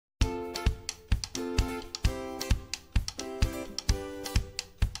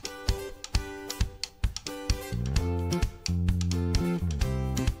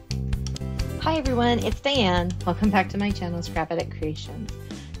Hi everyone, it's Diane. Welcome back to my channel, Scrap Edit Creations.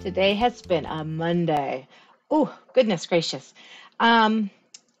 Today has been a Monday. Oh, goodness gracious. I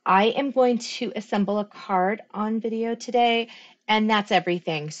am going to assemble a card on video today, and that's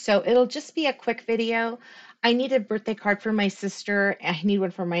everything. So it'll just be a quick video. I need a birthday card for my sister. I need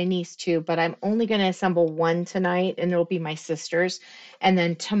one for my niece too, but I'm only going to assemble one tonight, and it'll be my sister's. And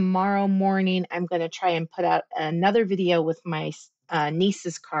then tomorrow morning, I'm going to try and put out another video with my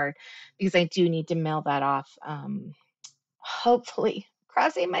niece's card because I do need to mail that off. Hopefully,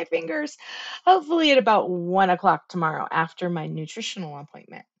 crossing my fingers, hopefully at about 1 o'clock tomorrow after my nutritional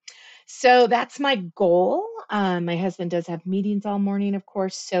appointment. So that's my goal. My husband does have meetings all morning, of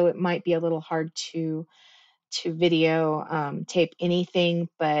course, so it might be a little hard to video tape anything,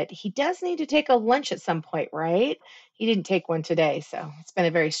 but he does need to take a lunch at some point, right? He didn't take one today, so it's been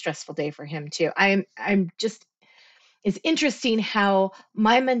a very stressful day for him too. I'm just It's interesting how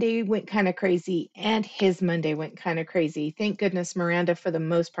my Monday went kind of crazy and his Monday went kind of crazy. Thank goodness Miranda, for the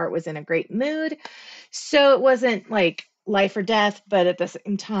most part, was in a great mood. So it wasn't like life or death, but at the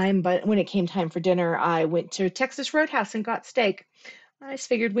same time, but when it came time for dinner, I went to Texas Roadhouse and got steak. I just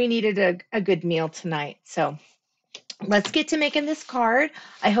figured we needed a good meal tonight. So let's get to making this card.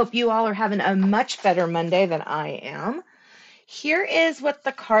 I hope you all are having a much better Monday than I am. Here is what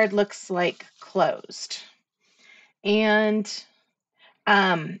the card looks like closed. And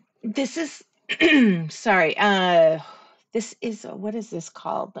this is sorry, this is what is this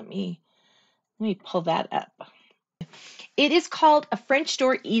called? Let me pull that up. It is called a French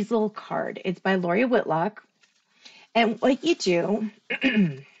door easel card. It's by Whitlock. And what you do,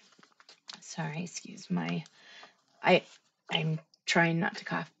 sorry, excuse my, I'm trying not to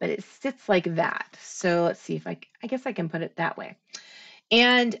cough, but it sits like that. So let's see if I guess I can put it that way.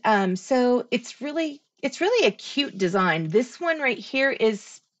 And so it's really a cute design. This one right here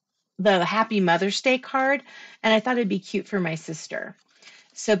is the Happy Mother's Day card, and I thought it'd be cute for my sister.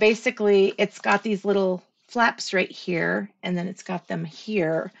 So basically, it's got these little flaps right here, and then it's got them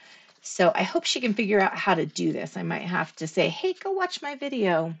here. So I hope she can figure out how to do this. I might have to say, hey, go watch my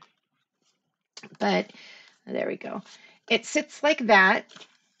video. But there we go. It sits like that.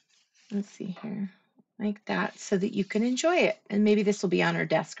 Let's see here. Like that, so that you can enjoy it. And maybe this will be on her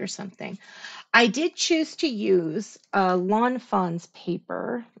desk or something. I did choose to use Lawn Fawn's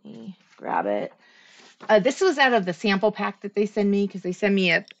paper. Let me grab it. This was out of the sample pack that they send me, because they send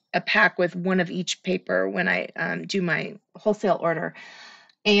me a pack with one of each paper when I do my wholesale order,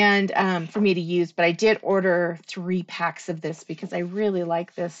 and for me to use. But I did order 3 packs of this because I really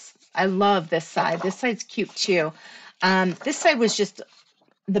like this. I love this side. This side's cute too. This side was just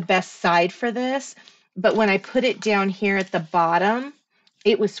the best side for this, but when I put it down here at the bottom,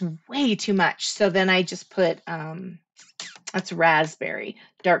 it was way too much. So then I just put, that's raspberry,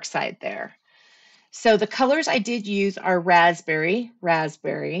 dark side there. So the colors I did use are raspberry,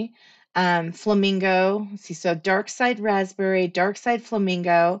 flamingo. Let's see, so dark side raspberry, dark side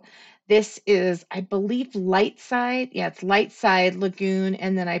flamingo. This is, I believe, light side. Yeah, it's light side Lagoon.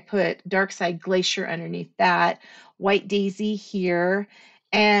 And then I put dark side Glacier underneath that. White daisy here.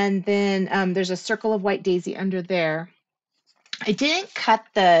 And then there's a circle of white daisy under there. I didn't cut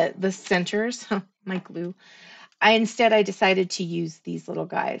the centers, my glue. I decided to use these little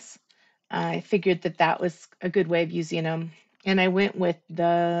guys. I figured that was a good way of using them. And I went with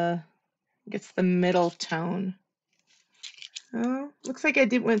I guess the middle tone. Oh, looks like I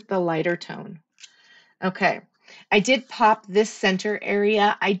did with the lighter tone. Okay. I did pop this center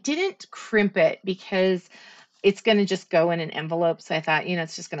area. I didn't crimp it because it's going to just go in an envelope. So I thought,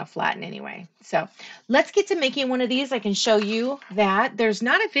 it's just going to flatten anyway. So let's get to making one of these. I can show you that. There's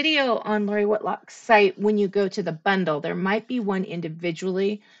not a video on Lori Whitlock's site when you go to the bundle. There might be one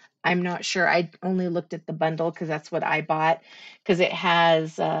individually. I'm not sure. I only looked at the bundle because that's what I bought, because it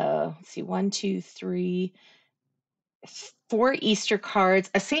has, let's see, 1, 2, 3, 4 Easter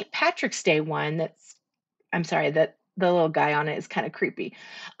cards, a St. Patrick's Day one that the little guy on it is kind of creepy.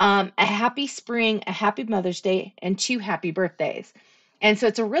 A happy spring, a happy Mother's Day, and 2 happy birthdays. And so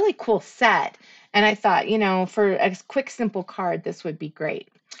it's a really cool set. And I thought, for a quick, simple card, this would be great.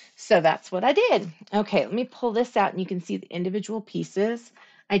 So that's what I did. Okay, let me pull this out and you can see the individual pieces.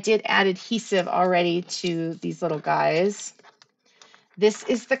 I did add adhesive already to these little guys. This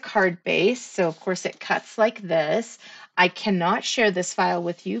is the card base. So of course it cuts like this. I cannot share this file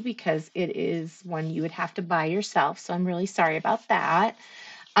with you because it is one you would have to buy yourself. So I'm really sorry about that.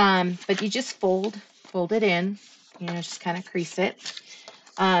 But you just fold it in, just kind of crease it.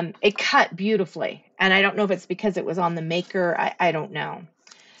 It cut beautifully. And I don't know if it's because it was on the maker. I don't know.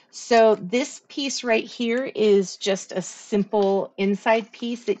 So this piece right here is just a simple inside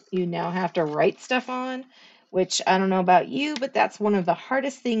piece that you now have to write stuff on, which I don't know about you, but that's one of the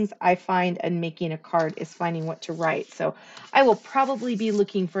hardest things I find in making a card is finding what to write. So I will probably be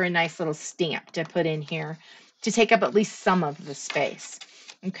looking for a nice little stamp to put in here to take up at least some of the space.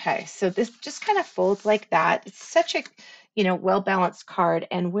 Okay, so this just kind of folds like that. It's such a, well-balanced card.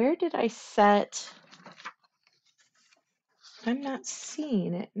 And where did I set? I'm not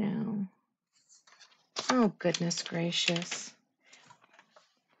seeing it now. Oh, goodness gracious.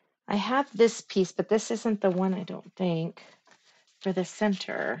 I have this piece, but this isn't the one, I don't think, for the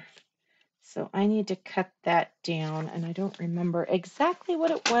center. So I need to cut that down, and I don't remember exactly what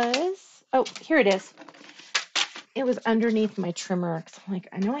it was. Oh, here it is. It was underneath my trimmer. I'm like,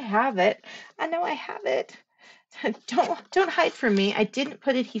 I know I have it. I know I have it. Don't hide from me. I didn't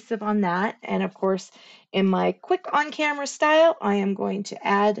put adhesive on that. And of course, in my quick on-camera style, I am going to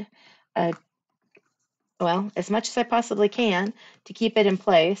add as much as I possibly can to keep it in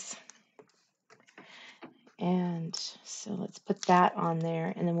place. And so let's put that on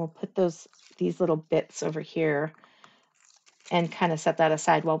there, and then we'll put these little bits over here and kind of set that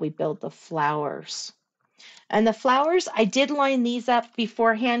aside while we build the flowers. And the flowers, I did line these up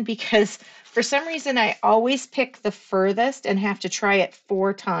beforehand because for some reason I always pick the furthest and have to try it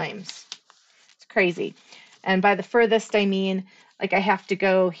 4 times. It's crazy. And by the furthest, I mean, like I have to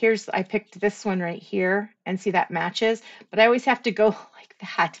go, I picked this one right here, and see that matches, but I always have to go like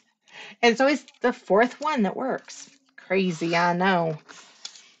that. And it's always the 4th one that works. Crazy, I know.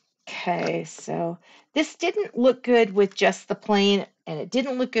 Okay, so this didn't look good with just the plain, and it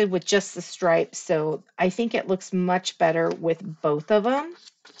didn't look good with just the stripes, so I think it looks much better with both of them.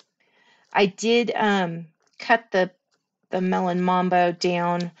 I did cut the melon mambo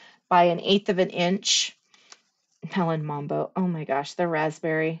down by 1/8 of an inch. Melon mambo, oh my gosh, the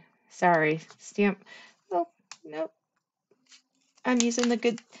raspberry. Sorry, stamp. Oh, nope. I'm using the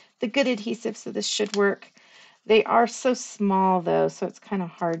good adhesive, so this should work. They are so small though, so it's kind of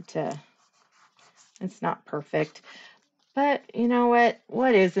hard to, it's not perfect. But you know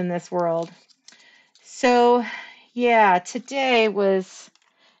what is in this world? So yeah, today was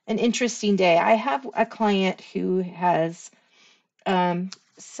an interesting day. I have a client who has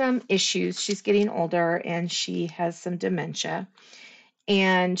some issues. She's getting older and she has some dementia.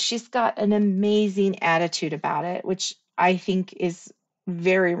 And she's got an amazing attitude about it, which I think is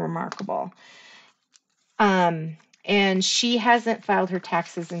very remarkable. And she hasn't filed her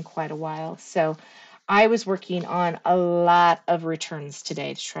taxes in quite a while. So I was working on a lot of returns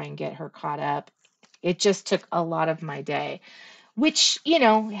today to try and get her caught up. It just took a lot of my day, which,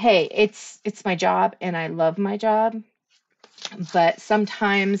 hey, it's my job and I love my job. But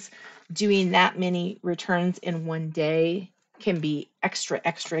sometimes doing that many returns in one day can be extra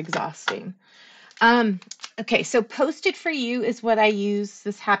exhausting. Okay, so posted for you is what I use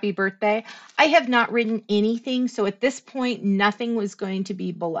this happy birthday. I have not written anything, so at this point, nothing was going to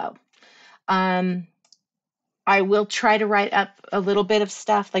be below. I will try to write up a little bit of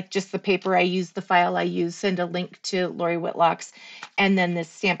stuff, like just the paper I use, the file I use, send a link to Lori Whitlock's, and then this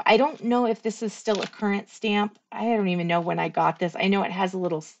stamp. I don't know if this is still a current stamp. I don't even know when I got this. I know it has a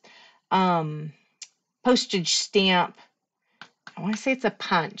little postage stamp. I want to say it's a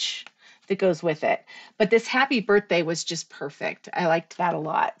punch that goes with it. But this happy birthday was just perfect. I liked that a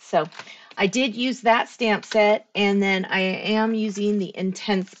lot. So I did use that stamp set, and then I am using the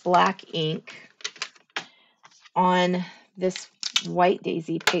Intense Black ink on this White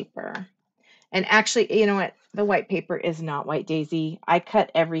Daisy paper. And actually, you know what? The white paper is not White Daisy. I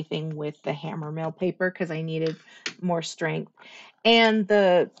cut everything with the Hammermill paper because I needed more strength. And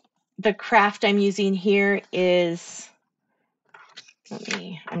the craft I'm using here is,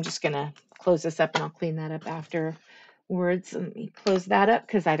 I'm just going to close this up and I'll clean that up afterwards. Let me close that up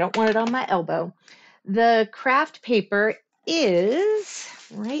because I don't want it on my elbow. The craft paper is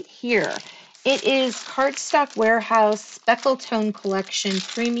right here. It is Cardstock Warehouse Speckle Tone Collection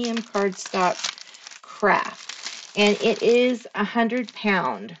Premium Cardstock Craft, and it is 100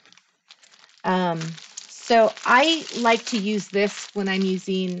 pound. So I like to use this when I'm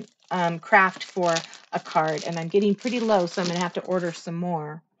using craft for a card, and I'm getting pretty low, so I'm going to have to order some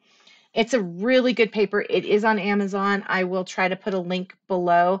more. It's a really good paper. It is on Amazon. I will try to put a link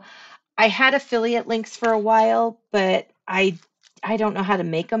below. I had affiliate links for a while, but I don't know how to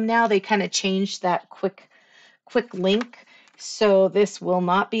make them now. They kind of changed that quick link. So this will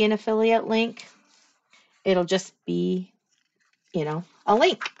not be an affiliate link. It'll just be, a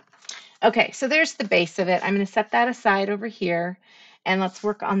link. Okay, so there's the base of it. I'm going to set that aside over here, and let's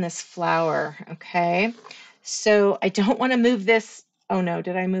work on this flower, okay? So I don't want to move this Oh no,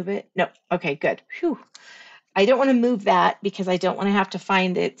 did I move it? No. Okay, good. Phew. I don't want to move that because I don't want to have to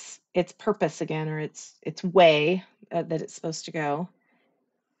find its purpose again, or its way that it's supposed to go.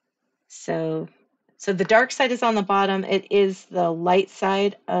 So the dark side is on the bottom. It is the light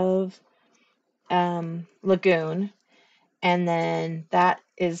side of Lagoon, and then that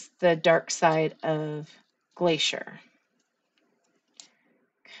is the dark side of Glacier.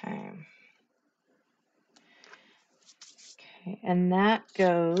 Okay. Okay, and that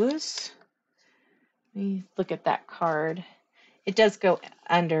goes, let me look at that card. It does go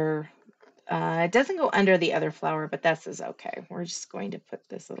under, it doesn't go under the other flower, but this is okay. We're just going to put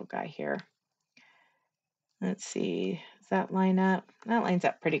this little guy here. Let's see, does that line up? That lines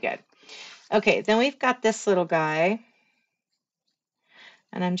up pretty good. Okay, then we've got this little guy.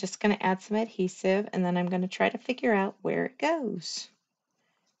 And I'm just going to add some adhesive, and then I'm going to try to figure out where it goes.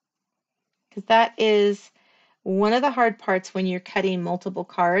 Because that is one of the hard parts when you're cutting multiple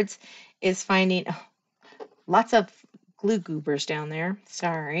cards, is finding lots of glue goobers down there.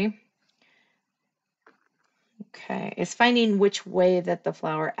 Sorry. Okay, it's finding which way that the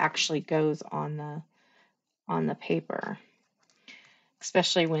flower actually goes on the paper,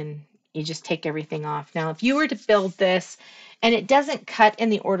 especially when you just take everything off. Now, if you were to build this, and it doesn't cut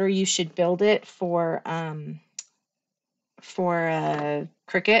in the order you should build it for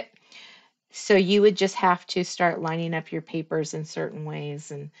Cricut, so you would just have to start lining up your papers in certain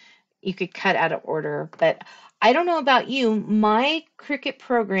ways, and you could cut out of order. But I don't know about you, my Cricut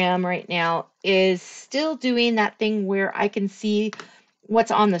program right now is still doing that thing where I can see what's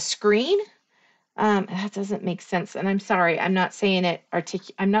on the screen. That doesn't make sense, and I'm sorry, I'm not saying it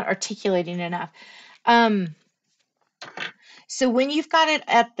I'm not articulating enough. So when you've got it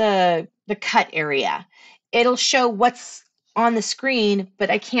at the cut area, it'll show what's on the screen, but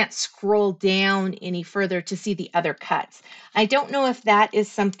I can't scroll down any further to see the other cuts. I don't know if that is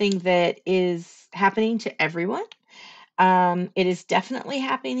something that is happening to everyone. It is definitely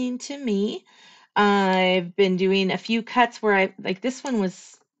happening to me. I've been doing a few cuts where like this one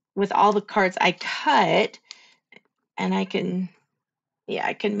was with all the cards I cut, and I can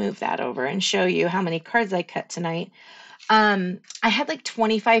move that over and show you how many cards I cut tonight. I had like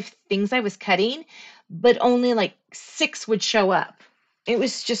 25 things I was cutting, but only like 6 would show up. It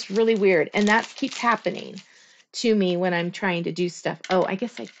was just really weird. And that keeps happening to me when I'm trying to do stuff. Oh, I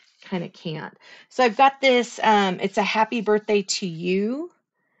guess I kind of can't. So I've got this, it's a happy birthday to you.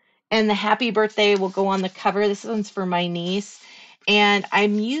 And the happy birthday will go on the cover. This one's for my niece. And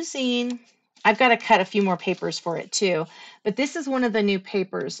I've got to cut a few more papers for it too. But this is one of the new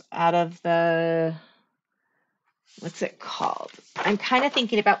papers out of the, what's it called? I'm kind of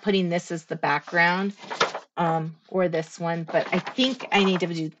thinking about putting this as the background, or this one, but I think I need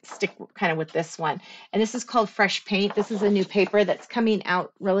to stick kind of with this one. And this is called Fresh Paint. This is a new paper that's coming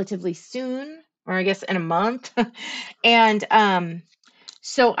out relatively soon, or I guess in a month. And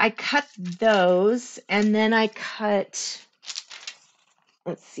so I cut those, and then I cut,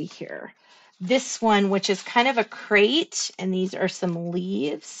 let's see here, this one, which is kind of a crate, and these are some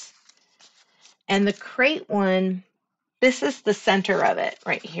leaves. And the crate one, this is the center of it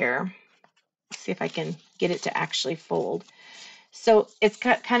right here. Let's see if I can get it to actually fold. So it's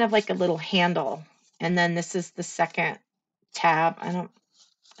got kind of like a little handle. And then this is the second tab. I'm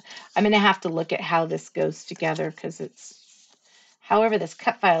going to have to look at how this goes together, because however this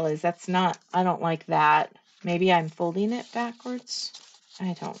cut file is, I don't like that. Maybe I'm folding it backwards.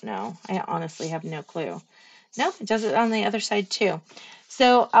 I don't know. I honestly have no clue. Nope, it does it on the other side too.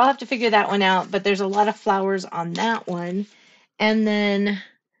 So I'll have to figure that one out, but there's a lot of flowers on that one. And then,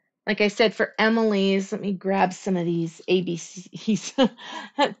 like I said, for Emily's, let me grab some of these ABCs.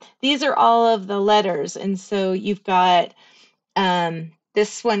 These are all of the letters. And so you've got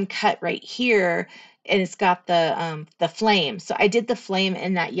this one cut right here, and it's got the flame. So I did the flame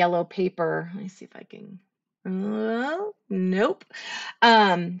in that yellow paper. Let me see if I can, nope.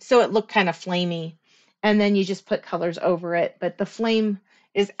 So it looked kind of flamey. And then you just put colors over it. But the flame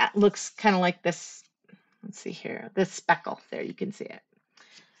looks kind of like this. Let's see here, this speckle there, you can see it.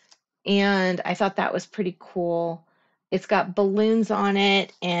 And I thought that was pretty cool. It's got balloons on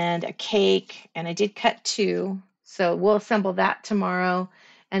it and a cake, and I did cut 2. So we'll assemble that tomorrow.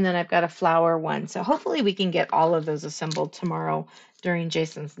 And then I've got a flower one. So hopefully we can get all of those assembled tomorrow during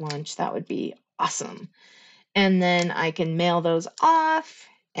Jason's lunch. That would be awesome. And then I can mail those off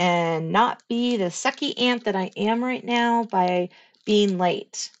and not be the sucky aunt that I am right now by being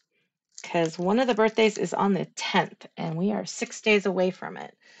late, because one of the birthdays is on the 10th and we are 6 days away from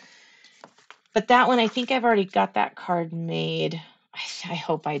it. But that one, I think I've already got that card made. I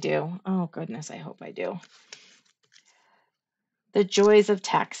hope I do. Oh goodness, I hope I do. The joys of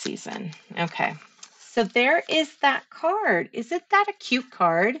tax season. Okay, so there is that card. Isn't that a cute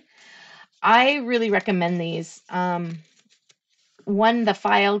card? I really recommend these. One, the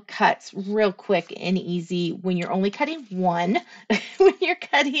file cuts real quick and easy when you're only cutting one. When you're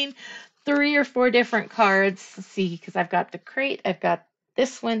cutting 3 or 4 different cards, let's see, because I've got the crate, I've got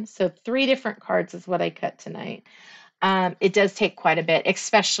this one, so 3 different cards is what I cut tonight. It does take quite a bit,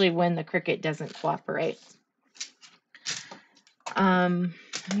 especially when the Cricut doesn't cooperate. Let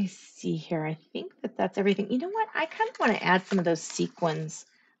me see here. I think that that's everything. You know what? I kind of want to add some of those sequins.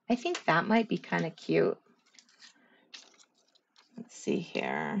 I think that might be kind of cute. Let's see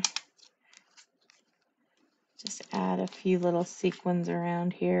here. Just add a few little sequins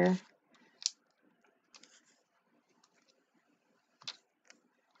around here.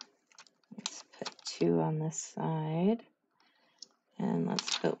 Let's put 2 on this side. And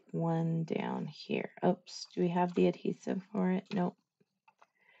let's put 1 down here. Oops, do we have the adhesive for it? Nope.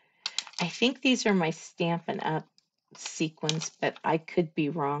 I think these are my Stampin' Up! Sequins, but I could be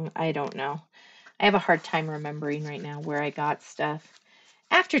wrong. I don't know. I have a hard time remembering right now where I got stuff.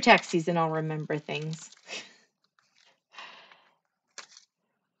 After tax season, I'll remember things.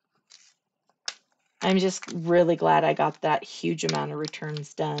 I'm just really glad I got that huge amount of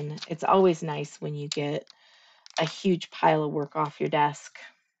returns done. It's always nice when you get a huge pile of work off your desk.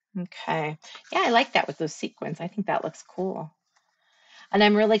 Okay. Yeah, I like that with those sequins. I think that looks cool. And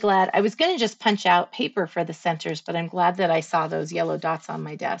I'm really glad. I was going to just punch out paper for the centers, but I'm glad that I saw those yellow dots on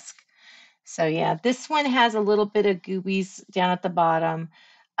my desk. So yeah, this one has a little bit of goobies down at the bottom.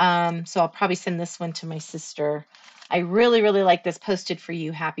 So I'll probably send this one to my sister. I really, really like this. Posted for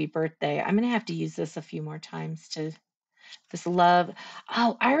you. Happy birthday. I'm going to have to use this a few more times to this love.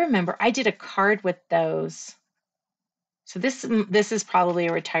 Oh, I remember I did a card with those. So this is probably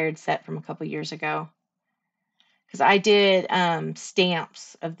a retired set from a couple years ago. Because I did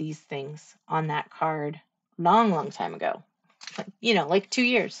stamps of these things on that card long time ago. Like 2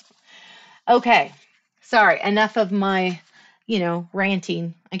 years. Okay. Sorry, enough of my,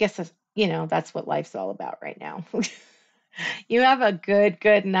 ranting. I guess that's what life's all about right now. You have a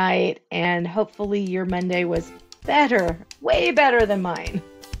good night, and hopefully your Monday was better, way better than mine.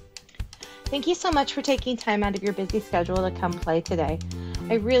 Thank you so much for taking time out of your busy schedule to come play today.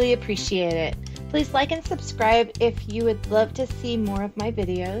 I really appreciate it. Please like and subscribe if you would love to see more of my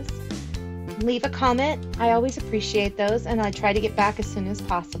videos. Leave a comment. I always appreciate those, and I try to get back as soon as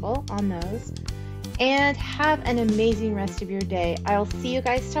possible on those. And have an amazing rest of your day. I'll see you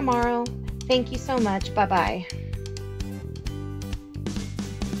guys tomorrow. Thank you so much. Bye-bye.